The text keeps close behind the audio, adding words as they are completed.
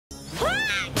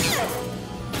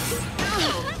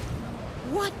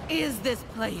What is this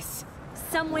place?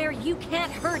 Somewhere you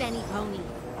can't hurt any pony.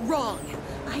 Wrong.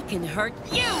 I can hurt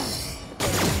you!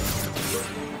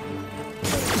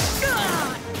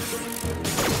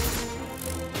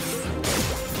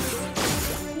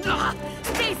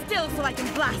 Stay still so I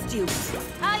can blast you.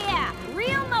 Oh yeah,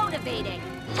 real motivating.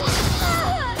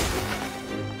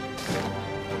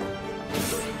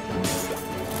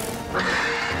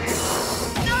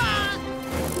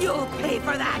 You'll pay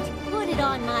for that. Put it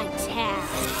on my tab.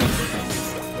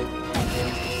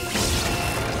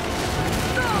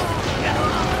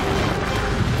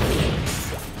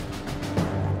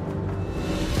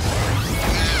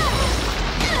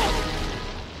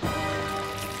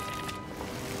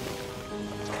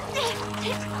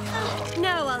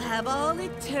 Now I'll have all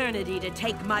eternity to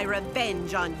take my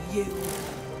revenge on you.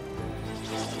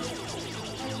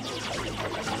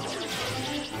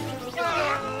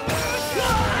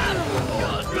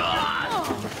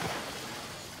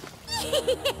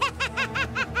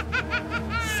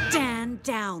 Stand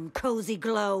down, Cozy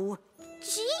Glow.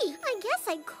 Gee, I guess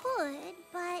I could,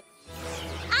 but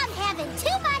I'm having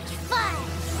too much fun.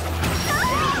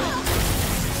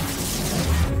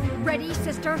 Ready,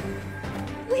 sister?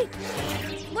 Wait,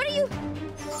 what are you...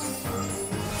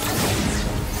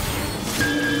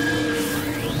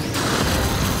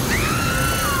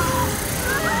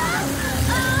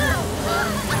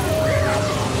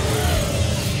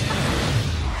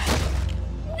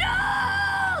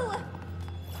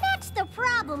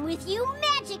 With you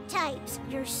magic types.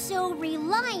 You're so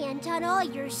reliant on all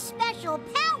your special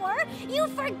power, you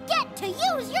forget to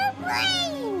use your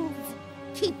brains!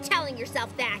 Keep telling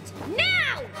yourself that.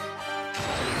 Now!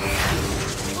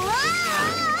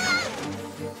 Ah!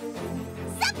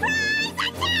 Surprise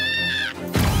attack!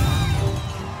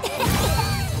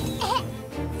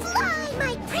 Fly,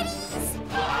 my pretties!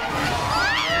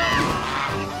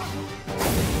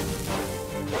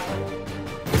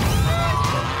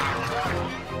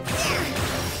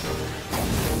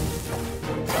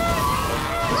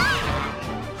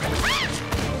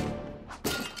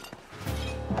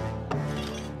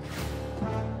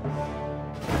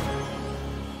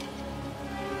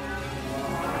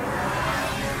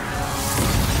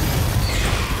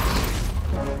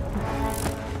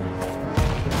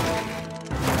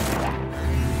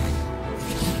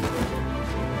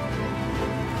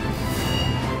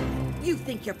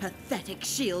 Your pathetic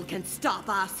shield can stop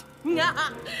us.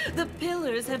 The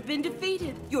pillars have been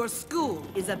defeated. Your school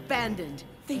is abandoned.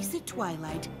 Face it,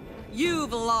 Twilight.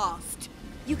 You've lost.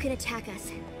 You can attack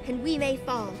us, and we may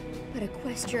fall, but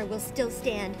Equestria will still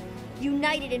stand,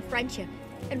 united in friendship.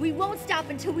 And we won't stop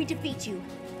until we defeat you,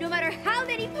 no matter how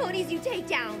many ponies you take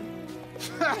down.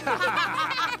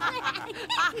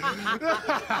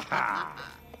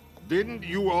 Didn't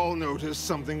you all notice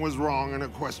something was wrong in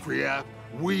Equestria?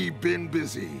 We've been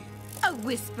busy. A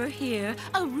whisper here,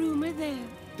 a rumor there.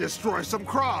 Destroy some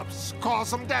crops, cause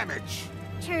some damage.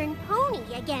 Turn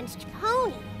pony against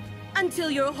pony.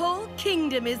 Until your whole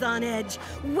kingdom is on edge,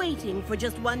 waiting for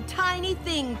just one tiny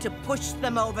thing to push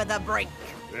them over the brink.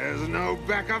 There's no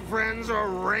backup friends or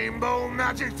rainbow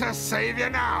magic to save you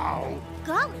now.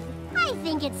 Golly, I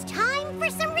think it's time for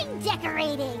some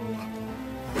redecorating.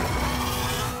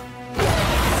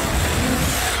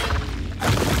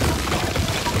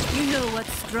 You know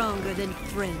what's stronger than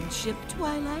friendship,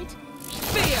 Twilight?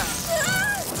 Fear!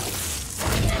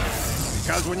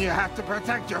 Because when you have to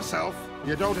protect yourself,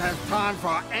 you don't have time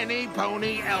for any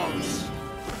pony else.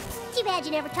 Too bad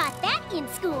you never taught that in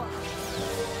school.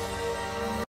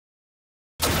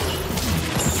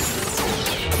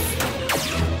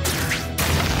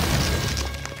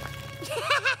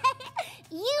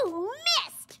 You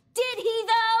missed! Did he,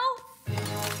 though?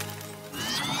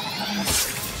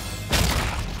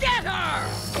 Get her!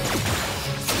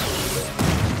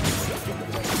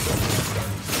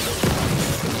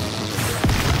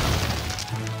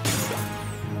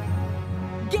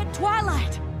 Get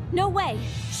Twilight! No way.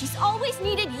 She's always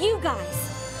needed you guys.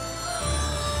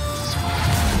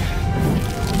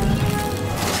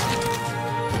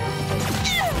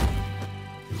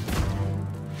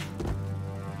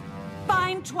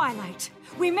 Find Twilight.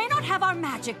 We may not have our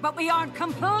magic, but we aren't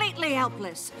completely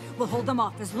helpless. We'll hold them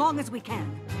off as long as we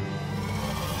can.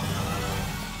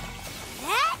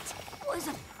 That was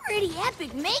a pretty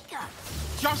epic makeup.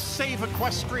 Just save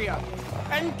Equestria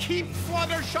and keep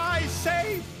Fluttershy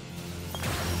safe.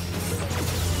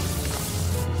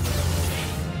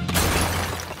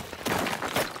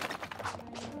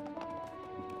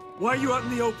 Why are you out in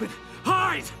the open?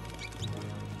 Hide!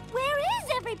 Where is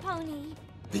everypony?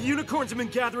 The unicorns have been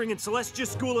gathering in Celestia's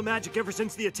School of Magic ever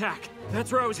since the attack.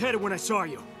 That's where I was headed when I saw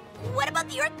you. What about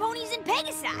the Earth Ponies and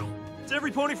Pegasi? It's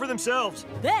every pony for themselves.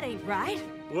 That ain't right.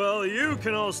 Well, you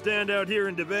can all stand out here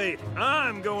and debate.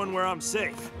 I'm going where I'm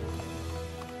safe.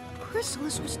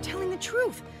 Chrysalis was telling the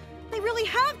truth. They really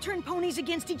have turned ponies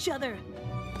against each other.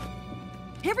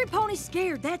 Every pony's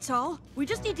scared, that's all. We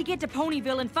just need to get to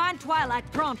Ponyville and find Twilight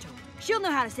pronto. She'll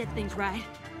know how to set things right.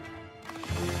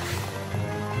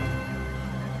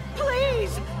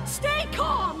 Please, stay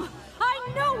calm!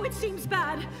 I know it seems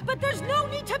bad, but there's no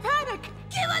need to panic!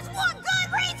 Give us one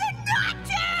good reason not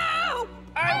to!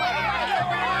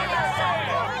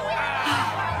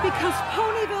 Because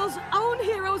Ponyville's own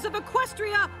heroes of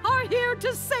Equestria are here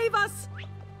to save us!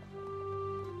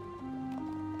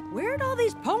 Where'd all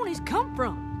these ponies come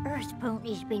from? Earth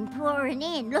Pony's been pouring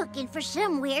in, looking for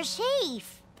somewhere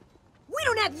safe. We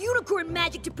don't have unicorn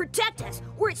magic to protect us.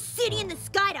 We're a city in the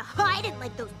sky to hide it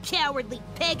like those cowardly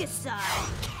Pegasi.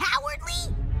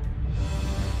 Cowardly?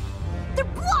 They're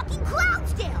blocking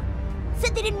Cloudsdale.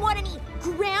 Said they didn't want any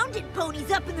grounded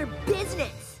ponies up in their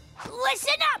business.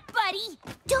 Listen up, buddy.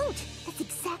 Don't! That's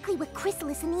exactly what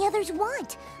Chrysalis and the others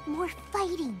want. More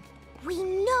fighting. We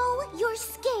know you're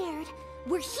scared.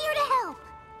 We're here to help.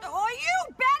 Oh,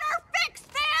 you better fix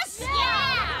this!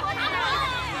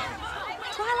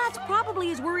 Twilight's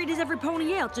probably as worried as every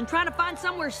pony else and trying to find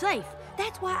somewhere safe.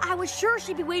 That's why I was sure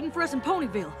she'd be waiting for us in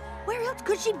Ponyville. Where else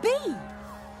could she be?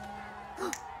 I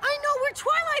know where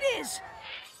Twilight is!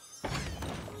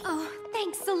 Oh,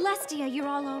 thanks, Celestia, you're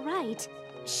all right.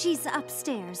 She's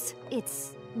upstairs.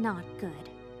 It's not good.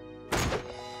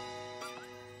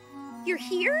 You're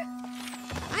here?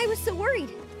 I was so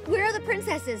worried. Where are the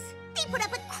princesses? They put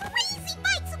up a crazy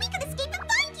fight so we could escape and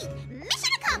find you.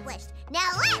 Mission accomplished. Now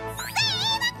let's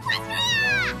save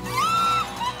Equestria!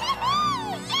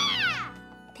 Yeah!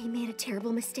 They made a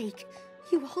terrible mistake.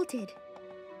 You all did.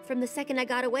 From the second I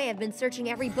got away, I've been searching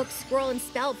every book, scroll, and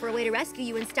spell for a way to rescue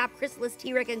you and stop Chrysalis,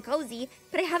 T-Rex, and Cozy,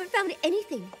 but I haven't found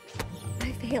anything.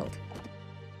 I failed.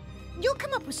 You'll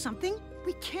come up with something.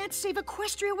 We can't save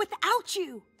Equestria without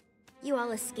you. You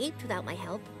all escaped without my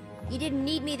help. You didn't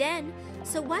need me then,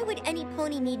 so why would any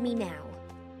pony need me now?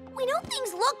 We know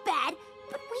things look bad,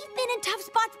 but we've been in tough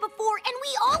spots before, and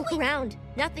we always— Around.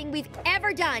 Nothing we've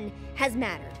ever done has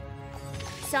mattered.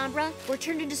 Sombra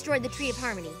returned and destroyed the Tree of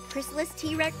Harmony. Chrysalis,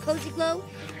 T-Rex, Cozy Glow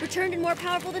returned and more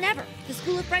powerful than ever. The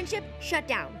School of Friendship shut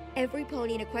down. Every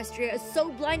pony in Equestria is so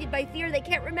blinded by fear they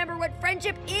can't remember what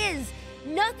friendship is.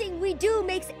 Nothing we do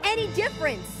makes any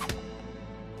difference.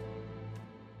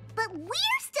 But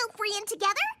we're still free and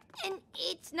together. And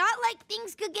it's not like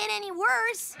things could get any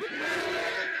worse.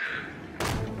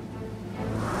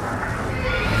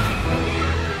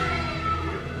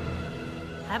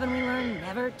 Haven't we learned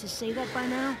never to say that by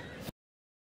now?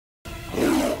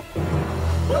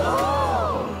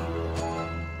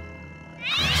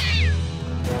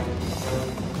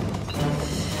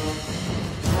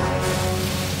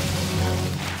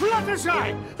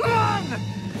 Fluttershy! Run!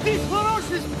 These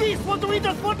ferocious beasts want to eat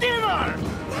us for dinner!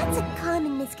 That's a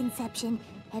common misconception.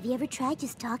 Have you ever tried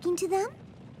just talking to them?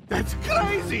 That's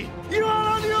crazy! You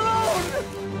are on your own!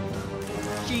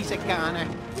 She's a goner.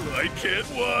 I can't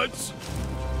watch.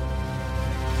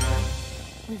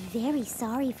 We're very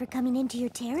sorry for coming into your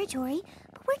territory,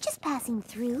 but we're just passing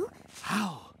through.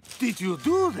 How did you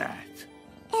do that?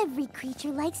 Every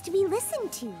creature likes to be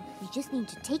listened to. You just need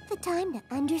to take the time to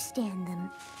understand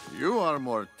them. You are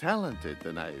more talented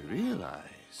than I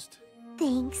realized.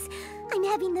 Thanks. I'm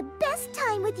having the best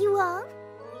time with you all.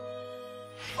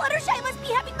 Fluttershy must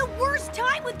be having the worst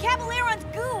time with Caballeron's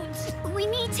goons. We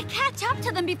need to catch up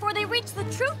to them before they reach the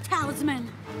Truth Talisman.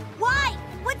 Why?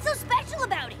 What's so special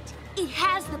about it? It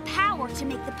has the power to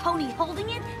make the pony holding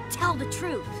it tell the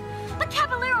truth. But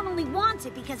Caballeron only wants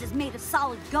it because it's made of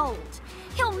solid gold.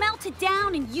 He'll melt it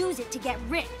down and use it to get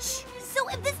rich. So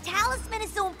if this talisman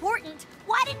is so important,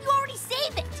 why didn't you already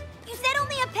save it? You said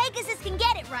only a Pegasus can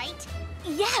get it, right?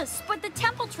 Yes, but the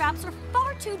temple traps are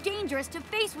far too dangerous to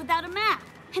face without a map.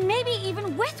 And maybe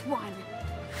even with one.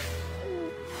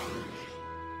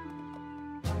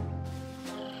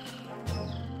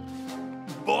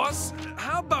 Boss,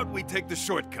 how about we take the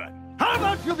shortcut? How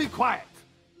about you be quiet?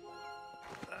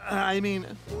 I mean,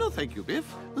 no thank you,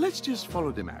 Biff. Let's just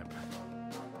follow the map.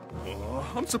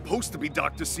 Oh, I'm supposed to be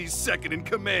Dr. C's second in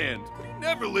command, but he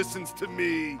never listens to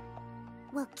me.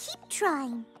 Well, keep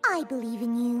trying. I believe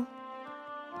in you.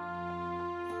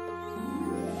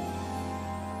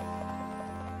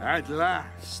 At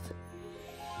last.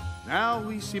 Now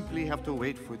we simply have to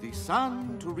wait for the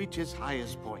sun to reach its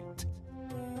highest point.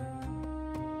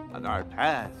 And our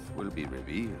path will be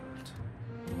revealed.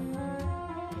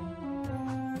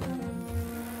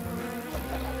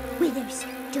 Withers,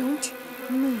 don't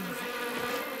move.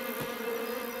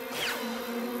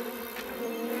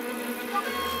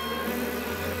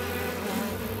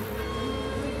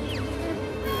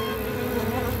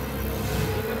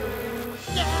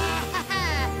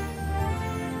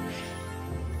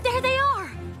 There they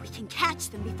are! We can catch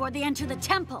them before they enter the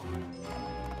temple.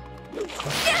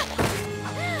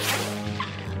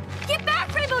 Get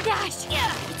back, Rainbow Dash!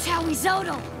 It's how we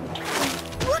Zodal.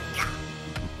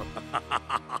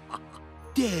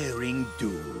 Daring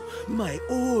Do, my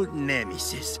old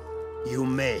nemesis. You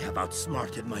may have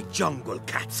outsmarted my jungle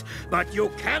cats, but you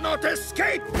cannot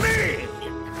escape me!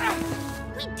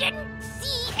 We didn't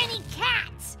see any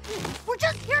cats! We're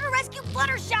just here to rescue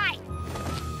Fluttershy!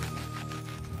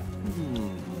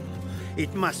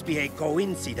 It must be a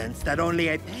coincidence that only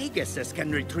a pegasus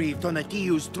can retrieve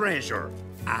Tonatiuh's treasure.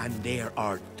 And there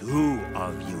are 2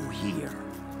 of you here.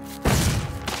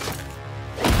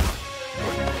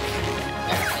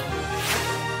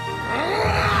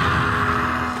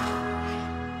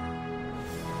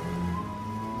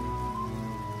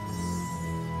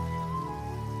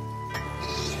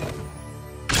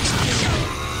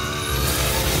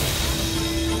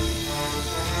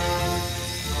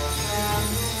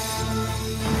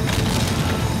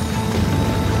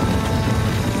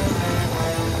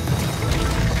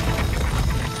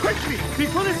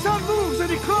 Before the sun moves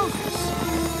and it closes!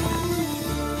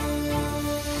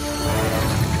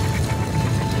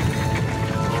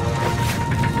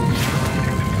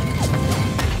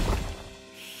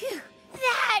 Phew,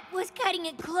 that was cutting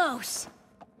it close.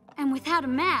 And without a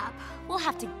map, we'll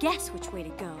have to guess which way to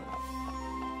go.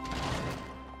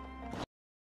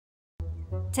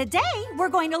 Today, we're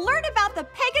going to learn about the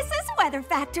Pegasus Weather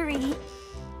Factory.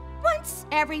 Once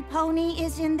every pony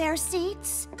is in their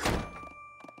seats,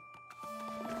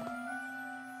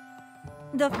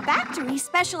 the factory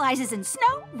specializes in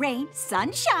snow, rain,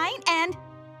 sunshine, and...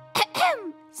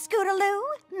 Scootaloo,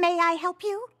 may I help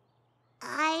you?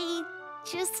 I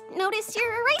just noticed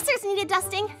your erasers needed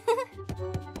dusting.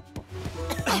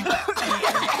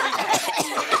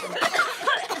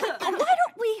 Why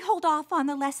don't we hold off on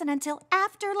the lesson until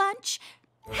after lunch?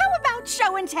 How about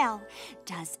show and tell?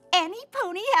 Does any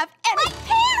pony have any... My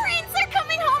parents are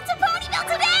coming home to Ponyville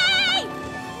today!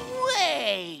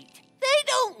 Wait! They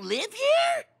don't live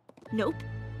here? Nope.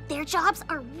 Their jobs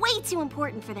are way too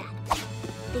important for that.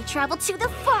 They travel to the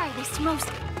farthest,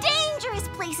 most dangerous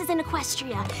places in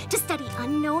Equestria to study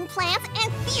unknown plants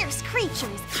and fierce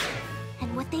creatures.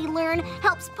 And what they learn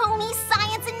helps ponies,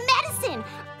 science, and medicine.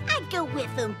 I'd go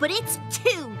with them, but it's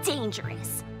too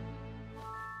dangerous.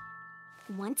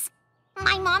 Once,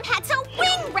 my mom had to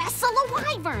wing wrestle a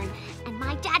wyvern, and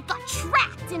my dad got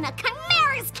trapped in a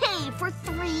chimera's cave for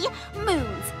 3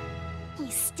 moons. He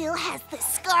still has the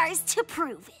scars to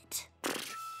prove it.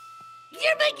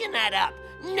 You're making that up.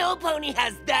 No pony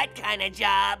has that kind of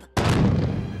job.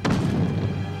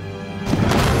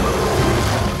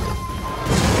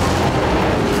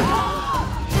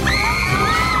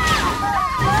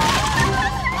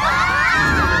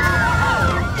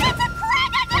 It's a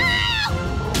crocodile!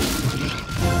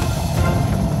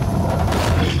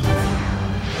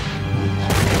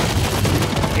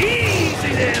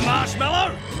 Easy there,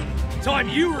 Marshmallow. Time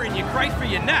you were in your crate for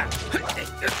your nap.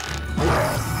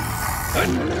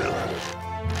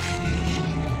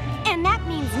 And that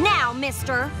means now,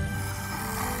 mister.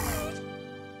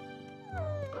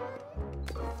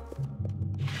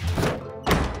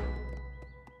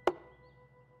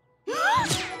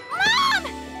 Mom!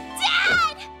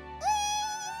 Dad!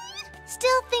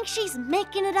 Still think she's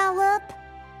making it all up?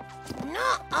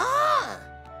 Nuh-uh.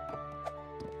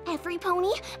 Every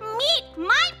pony, meet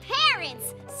my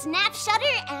parents! Snap Shutter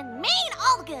and Maine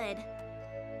Allgood.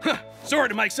 Sorry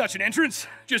to make such an entrance.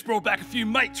 Just brought back a few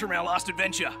mates from our last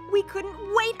adventure. We couldn't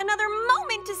wait another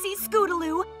moment to see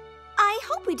Scootaloo. I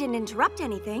hope we didn't interrupt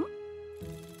anything.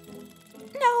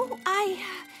 No, I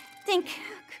think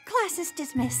class is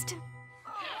dismissed.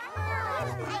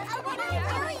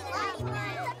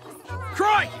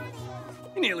 Cry!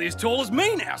 You're nearly as tall as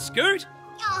me now, Scoot.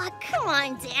 Aw, come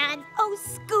on, Dad. Oh,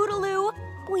 Scootaloo,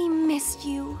 we missed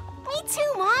you. Me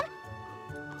too, Mom.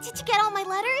 Did you get all my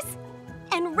letters?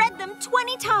 And read them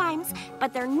 20 times,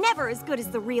 but they're never as good as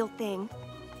the real thing.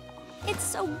 It's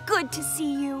so good to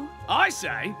see you. I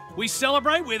say we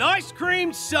celebrate with ice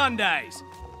cream sundaes.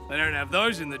 They don't have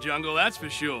those in the jungle, that's for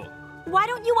sure. Why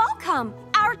don't you all come?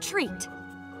 Our treat.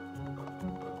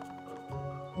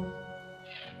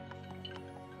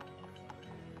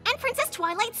 And Princess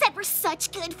Twilight said we're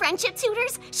such good friendship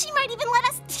tutors, she might even let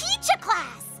us teach a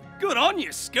class. Good on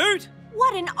you, Scoot.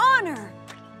 What an honor!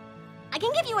 I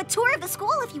can give you a tour of the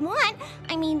school if you want.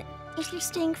 I mean, if you're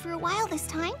staying for a while this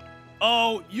time.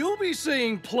 Oh, you'll be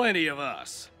seeing plenty of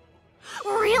us.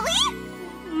 Really?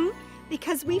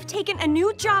 Because we've taken a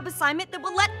new job assignment that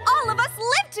will let all of us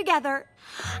live together.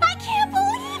 I can't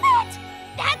believe it!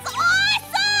 That's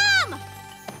awesome!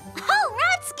 Oh,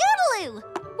 Rod Scootaloo!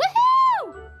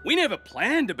 Woohoo! We never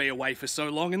planned to be away for so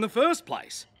long in the first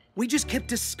place. We just kept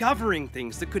discovering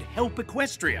things that could help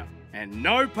Equestria. And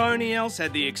no pony else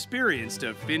had the experience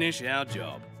to finish our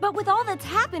job. But with all that's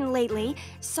happened lately,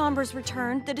 Sombra's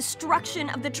return, the destruction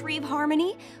of the Tree of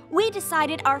Harmony, we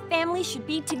decided our family should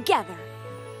be together.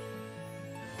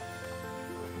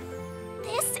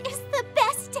 This is the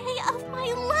best day of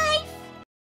my life!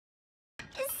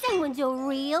 Someone's a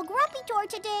real grumpy toward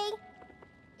today.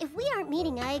 If we aren't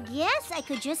meeting, I guess I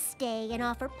could just stay and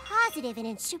offer positive and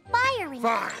inspiring.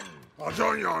 Fine. I'll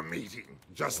join your meeting.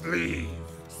 Just leave.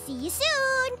 See you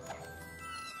soon!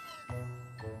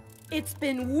 It's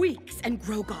been weeks and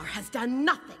Grogar has done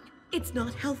nothing. It's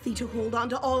not healthy to hold on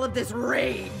to all of this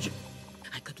rage.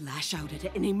 I could lash out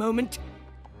at any moment.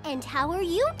 And how are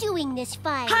you doing this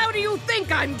fight? How do you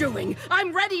think I'm doing?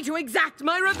 I'm ready to exact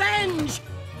my revenge!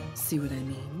 See what I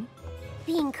mean?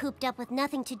 Being cooped up with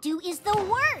nothing to do is the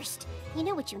worst. You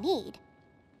know what you need?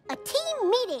 A team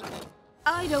meeting.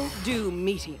 I don't do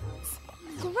meetings.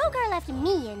 Grogar left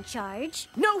me in charge.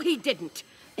 No, he didn't.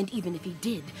 And even if he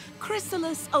did,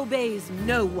 Chrysalis obeys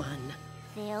no one.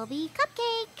 There'll be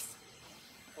cupcakes.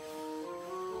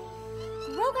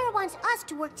 Grogar wants us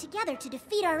to work together to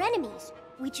defeat our enemies,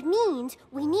 which means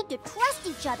we need to trust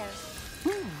each other.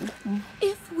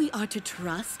 If we are to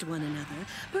trust one another,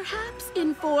 perhaps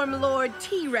inform Lord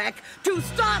T-Rex to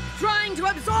stop trying to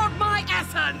absorb my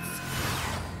essence!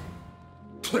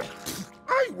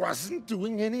 I wasn't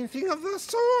doing anything of the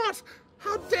sort!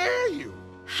 How dare you!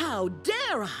 How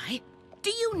dare I?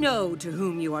 Do you know to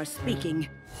whom you are speaking?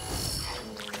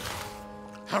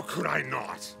 How could I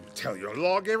not? You tell your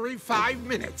log every 5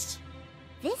 minutes.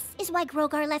 This is why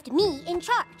Grogar left me in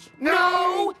charge.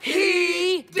 No,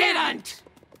 he didn't!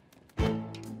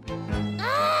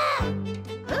 Ah!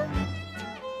 Huh?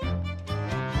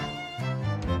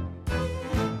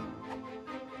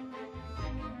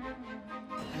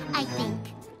 I think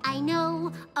I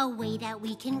know a way that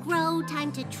we can grow.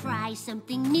 Time to try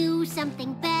something new,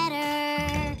 something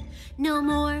better. No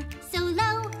more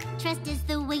solo, trust is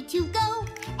the way to go.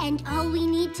 And all we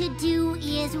need to do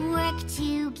is work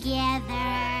together.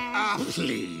 Ah,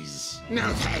 please.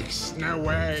 No thanks, no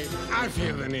way. I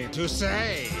feel the need to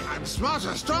say I'm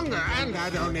smarter, stronger, and I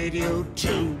don't need you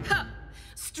to. Ha!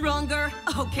 Stronger?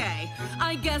 Okay.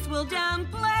 I guess we'll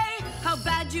downplay how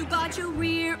bad you got your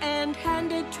rear end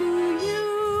handed to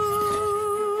you.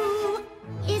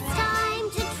 It's time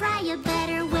to try a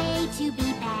better way to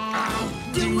be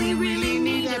bad. Do we really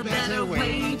need a better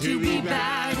way to be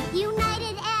bad?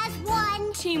 United as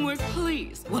one. Teamwork,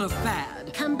 please. What a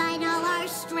fad. Combine all our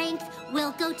strength.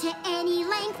 We'll go to any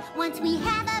length once we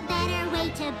have a better way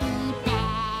to be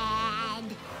bad.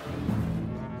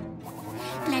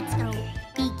 Let's go.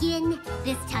 Begin.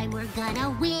 This time we're gonna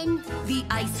win. The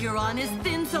ice you're on is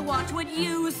thin, so watch what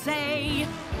you say.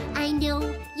 I know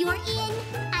you're in.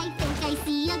 I think I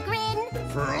see a grin.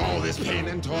 For all this pain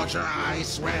and torture, I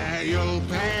swear you'll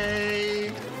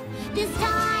pay. This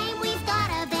time we've got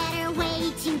a better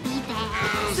way to be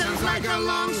bad. Sounds like a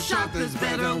long shot, there's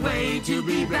better way to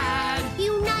be bad.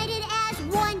 United as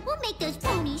one, we'll make those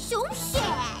ponies so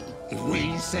sad. If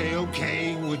we say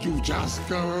okay, would you just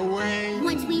go away?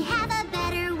 Once we have a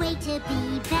better way to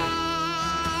be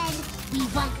bad. We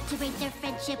want to break their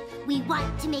friendship, we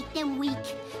want to make them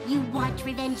weak. You want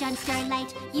revenge on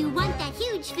Starlight, you want that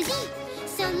huge physique.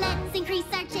 So let's increase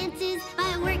our chances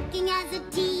by working as a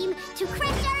team to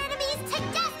crush our enemies to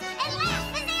death and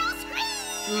laugh as they all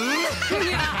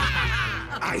scream!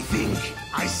 I think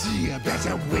I see a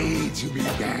better way to be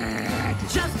bad.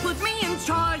 Just put me in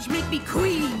charge, make me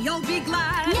queen, you'll be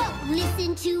glad. No,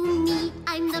 listen to me,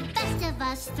 I'm the best of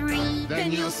us three.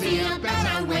 Then you'll see a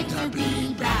better way to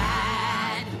be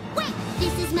bad. Wait,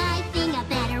 this is my thing, a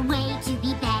better way to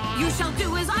be bad. You shall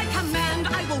do as I command,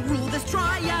 I will rule this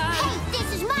triad. Hey,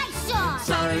 this is my song.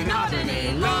 Sorry, not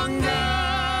any longer.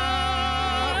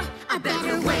 A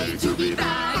better way to be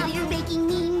bad. How you're making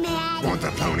me mad. Won't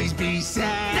the ponies be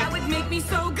sad? That would make me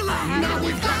so glad. Now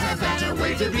we've got a better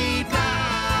way to be bad.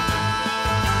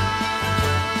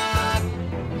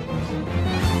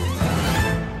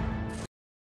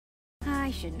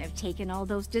 I shouldn't have taken all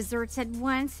those desserts at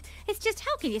once. It's just,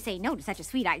 how can you say no to such a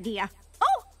sweet idea?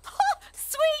 Oh,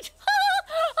 sweet!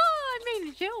 I made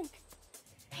a joke.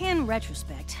 In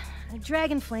retrospect,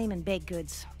 Dragon Flame and baked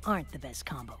goods aren't the best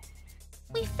combo.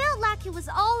 We felt like it was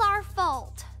all our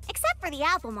fault. Except for the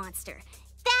apple monster.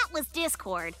 That was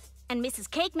discord. And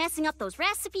Mrs. Cake messing up those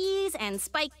recipes, and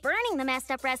Spike burning the messed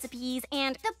up recipes,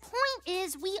 and... The point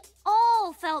is, we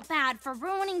all felt bad for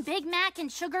ruining Big Mac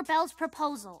and Sugar Bell's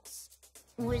proposals.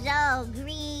 Was all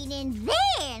green, and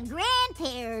then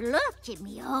Grandpa looked at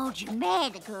me all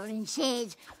dramatical and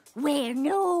says, "Where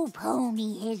no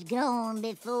pony has gone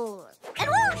before." And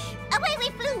whoosh! Away we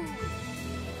flew!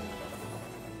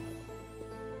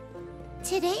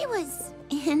 Today was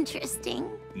interesting.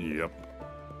 Yep.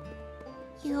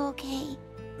 You okay?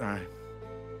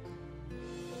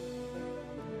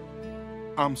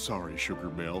 I'm sorry, Sugar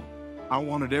Bell. I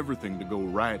wanted everything to go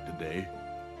right today.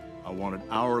 I wanted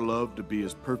our love to be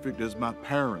as perfect as my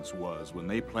parents was when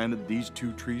they planted these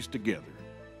two trees together.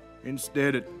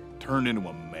 Instead, it turned into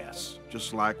a mess,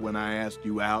 just like when I asked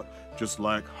you out, just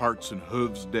like Hearts and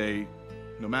Hooves Day.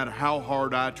 No matter how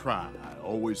hard I try, I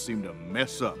always seem to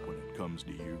mess up when it comes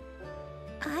to you.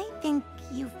 I think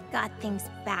you've got things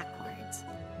backwards.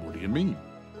 What do you mean?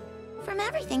 From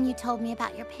everything you told me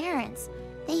about your parents,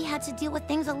 they had to deal with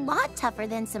things a lot tougher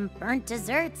than some burnt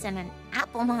desserts and an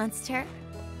apple monster.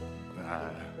 I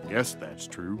guess that's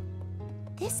true.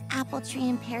 This apple tree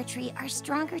and pear tree are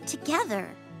stronger together.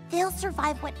 They'll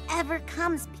survive whatever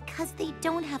comes because they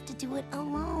don't have to do it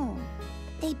alone.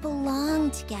 They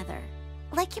belong together,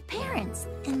 like your parents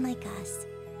and like us.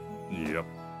 Yep.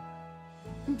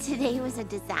 Today was a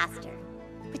disaster,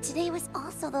 but today was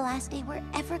also the last day we're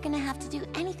ever gonna have to do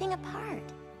anything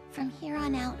apart. From here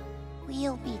on out,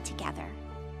 we'll be together,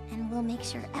 and we'll make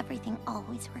sure everything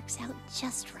always works out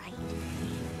just right.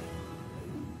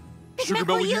 Sugar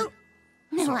Bell, you...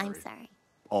 No, Sorry. I'm sorry.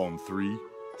 On 3.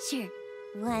 Sure.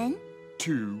 1,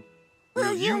 2.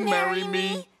 Will you marry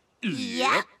me?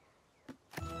 Yep.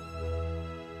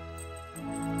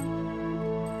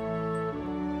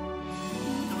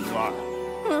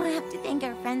 We'll have to thank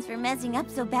our friends for messing up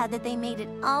so bad that they made it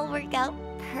all work out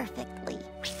perfectly.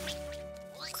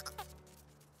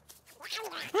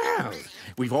 Well,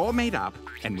 we've all made up,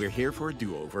 and we're here for a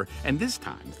do-over, and this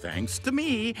time, thanks to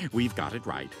me, we've got it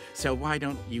right. So why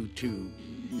don't you two,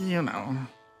 you know...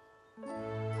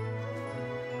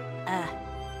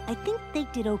 I think they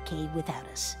did okay without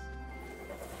us.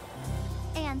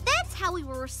 And that's how we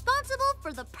were responsible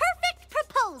for the perfect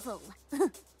proposal.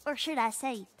 Or should I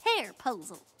say,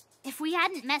 pear-posal. If we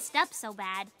hadn't messed up so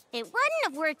bad, it wouldn't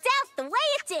have worked out the way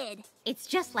it did. It's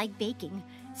just like baking.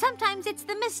 Sometimes it's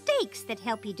the mistakes that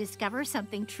help you discover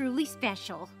something truly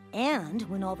special. And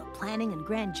when all the planning and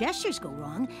grand gestures go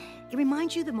wrong, it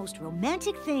reminds you the most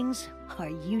romantic things are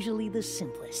usually the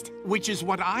simplest. Which is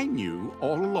what I knew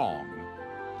all along.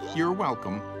 You're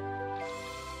welcome.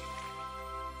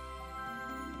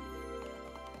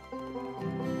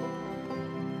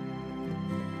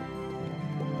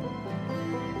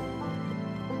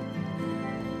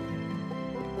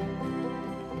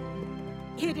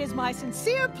 It is my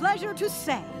sincere pleasure to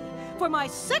say, for my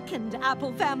second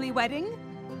Apple family wedding,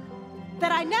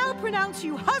 that I now pronounce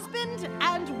you husband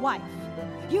and wife.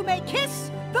 You may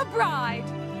kiss the bride.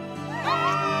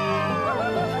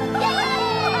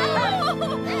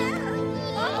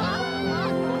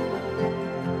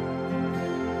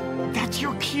 That's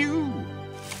your cue.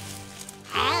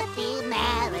 Happy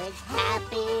marriage,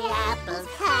 happy apples,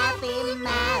 happy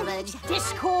marriage.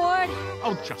 Discord!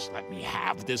 Oh, just let me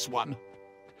have this one.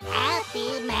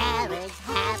 Happy marriage,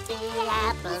 happy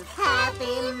apples,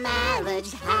 happy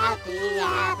marriage, happy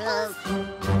apples.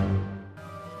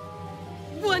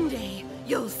 One day,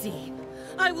 you'll see.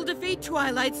 I will defeat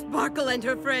Twilight Sparkle and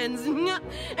her friends,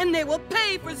 and they will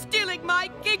pay for stealing my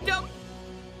kingdom.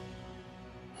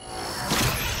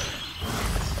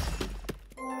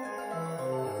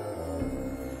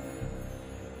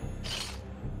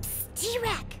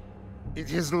 T-Rex!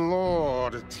 It is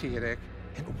Lord T-Rex.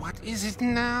 And what is it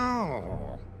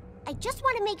now? I just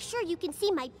want to make sure you can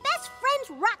see my best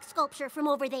friend's rock sculpture from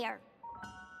over there.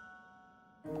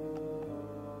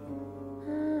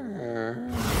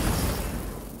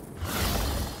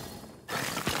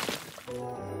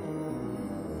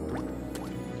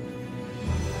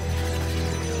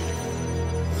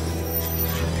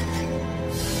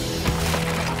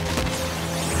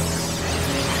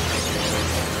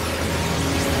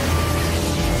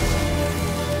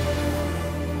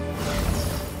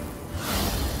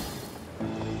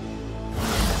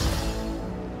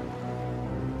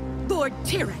 Lord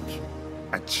T-Rex.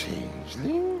 A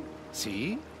changeling?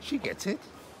 See? She gets it.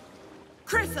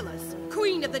 Chrysalis,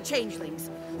 queen of the changelings.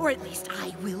 Or at least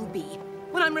I will be,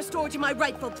 when I'm restored to my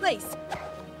rightful place.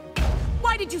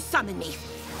 Why did you summon me?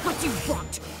 what you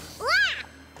want. Ah!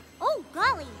 Oh,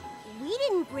 golly. We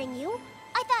didn't bring you.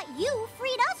 I thought you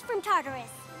freed us from Tartarus.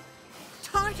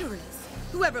 Tartarus?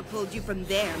 Whoever pulled you from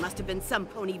there must have been some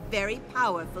pony very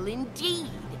powerful indeed.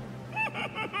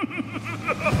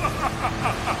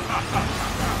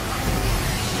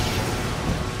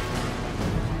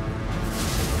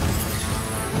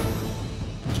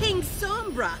 King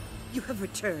Sombra, you have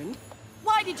returned.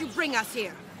 Why did you bring us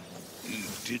here? He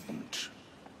didn't.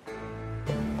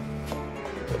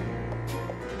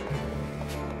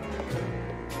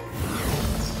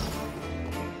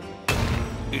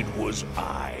 It was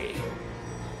I.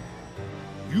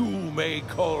 You may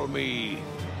call me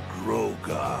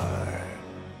Grogar.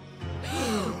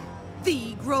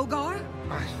 The Grogar?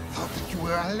 I thought that you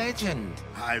were a legend.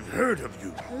 I've heard of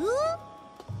you. Who?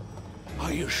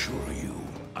 I assure you,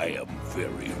 I am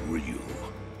very real.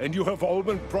 And you have all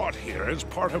been brought here as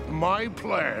part of my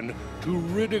plan to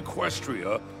rid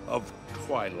Equestria of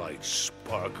Twilight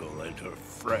Sparkle and her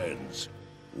friends,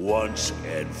 once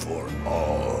and for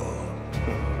all.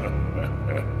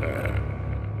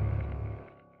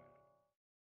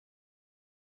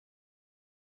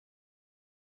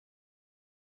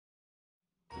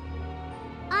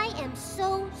 I am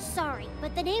so sorry,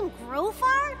 but the name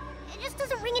Grofar? It just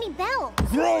doesn't ring any bells.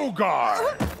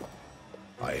 Grogar!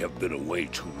 I have been away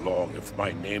too long if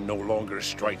my name no longer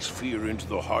strikes fear into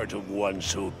the heart of one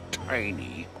so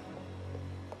tiny.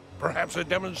 Perhaps a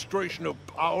demonstration of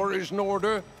power is in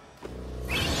order?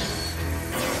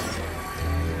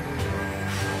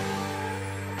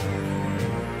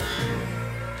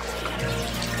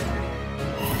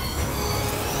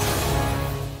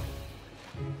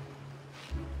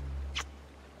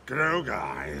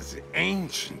 Grogar is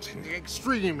ancient and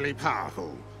extremely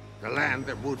powerful. The land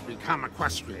that would become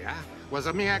Equestria was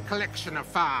a mere collection of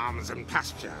farms and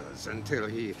pastures until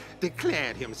he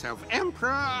declared himself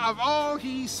emperor of all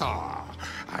he saw.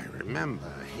 I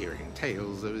remember hearing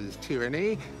tales of his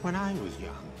tyranny when I was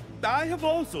young. I have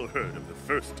also heard of the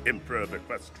first emperor of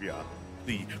Equestria,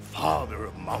 the father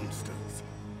of monsters.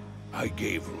 I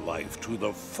gave life to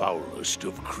the foulest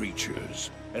of creatures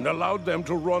and allowed them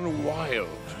to run wild,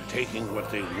 taking what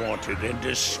they wanted and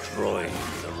destroying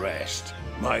the rest.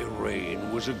 My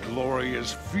reign was a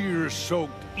glorious,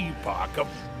 fear-soaked epoch of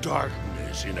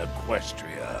darkness in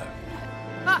Equestria.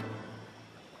 Ha!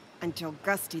 Until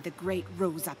Gusty the Great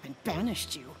rose up and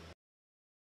banished you.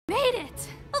 Made it!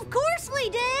 Of course we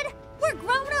did! We're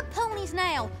grown-up ponies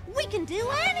now. We can do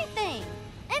anything.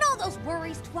 And all those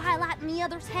worries Twilight and the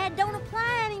others had don't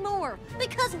apply anymore,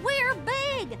 because we're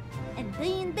big. And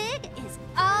being big is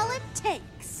all it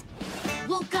takes.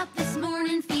 Woke up this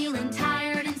morning feeling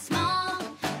tired and small,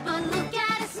 but look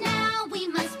at us now, we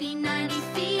must be 90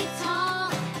 feet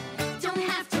tall. Don't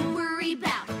have to worry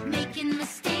about making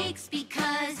mistakes,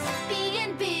 because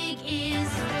being big is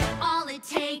all it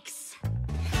takes.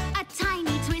 A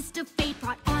tiny twist of fate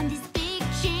brought on this big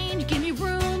change. Give me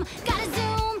room, gotta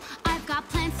zoom, I've got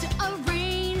plans to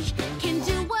arrange. Can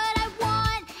do what I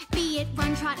want, be it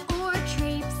run, trot, or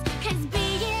traipse, 'cause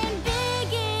being big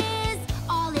is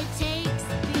all it takes.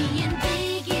 Being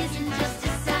big isn't just a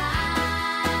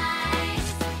size.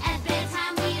 At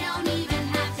bedtime we don't even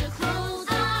have to close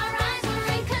our eyes.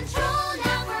 We're in control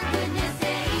now, for goodness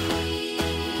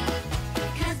sake.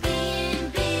 'Cause being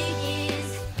big is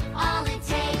all it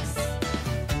takes.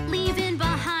 Leaving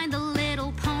behind the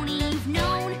little pony you've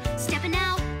known, stepping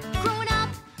out, growing up,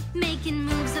 making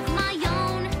moves of my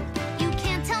own. You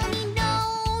can't tell me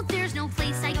no, there's no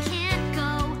place I can't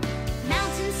go.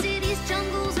 Mountains, cities,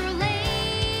 jungles, or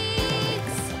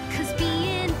lakes. 'Cause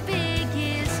being big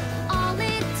is all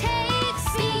it takes.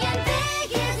 Being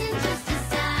big isn't just a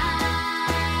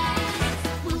size.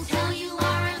 We'll tell you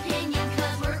our opinion,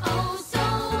 'cause we're oh so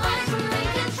wise. We're in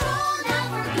control now,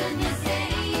 for goodness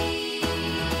sake.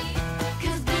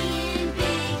 'Cause being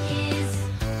big is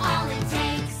all it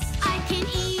takes. I can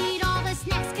eat all the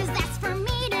snacks, 'cause that's for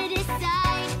me to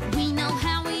decide. We know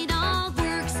how it all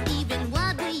works, even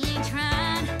what we ain't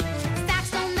tried.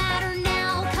 Facts don't matter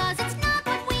now, 'cause it's not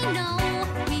what we know.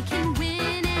 We can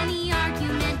win any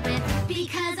argument with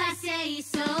because I say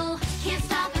so. Can't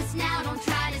stop us now, don't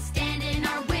try to stand in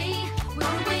our way.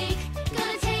 We're awake,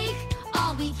 gonna take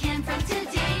all we can from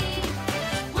today.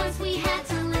 Once we had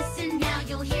to listen, now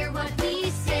you'll hear what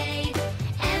we say.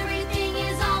 Everything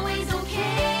is always okay.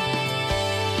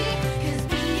 'Cause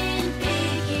being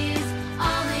big is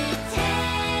all it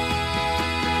takes.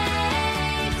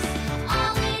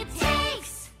 All it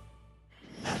takes.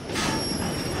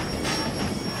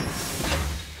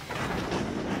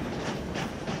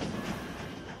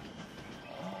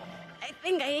 I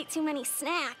think I ate too many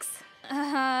snacks.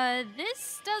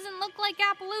 This doesn't look like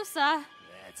Appaloosa.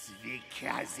 That's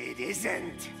because it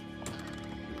isn't.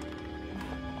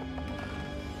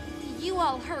 You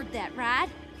all heard that, right?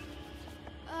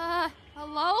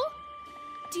 Hello?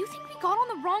 Do you think we got on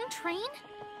the wrong train?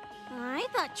 I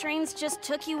thought trains just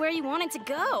took you where you wanted to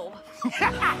go.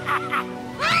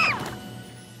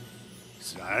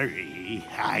 Sorry,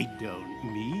 I don't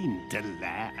mean to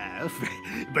laugh,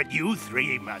 but you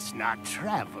three must not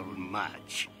travel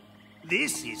much.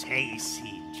 This is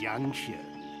Hayseed Junction.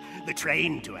 The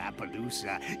train to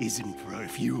Appaloosa isn't for a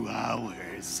few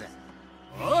hours.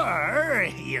 Or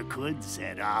you could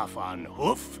set off on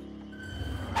hoof.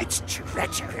 It's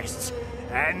treacherous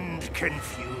and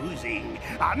confusing,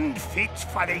 unfit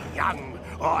for the young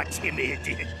or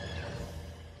timid.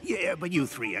 Yeah, but you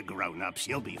three are grown-ups.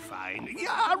 You'll be fine. Yeah,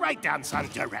 I'll write down some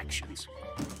directions.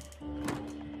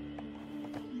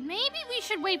 Maybe we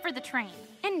should wait for the train.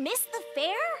 And miss the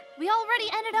fair? We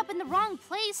already ended up in the wrong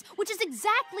place, which is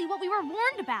exactly what we were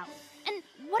warned about. And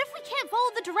what if we can't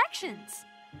follow the directions?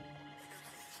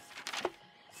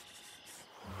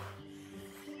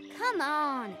 Come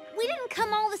on. We didn't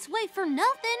come all this way for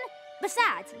nothing.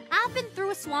 Besides, I've been through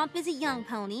a swamp as a young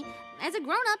pony. As a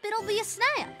grown-up, it'll be a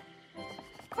snap.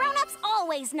 Grown-ups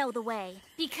always know the way.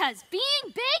 Because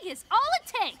being big is all it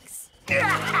takes.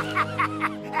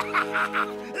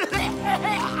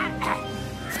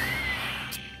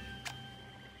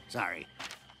 Sorry,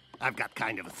 I've got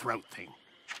kind of a throat thing.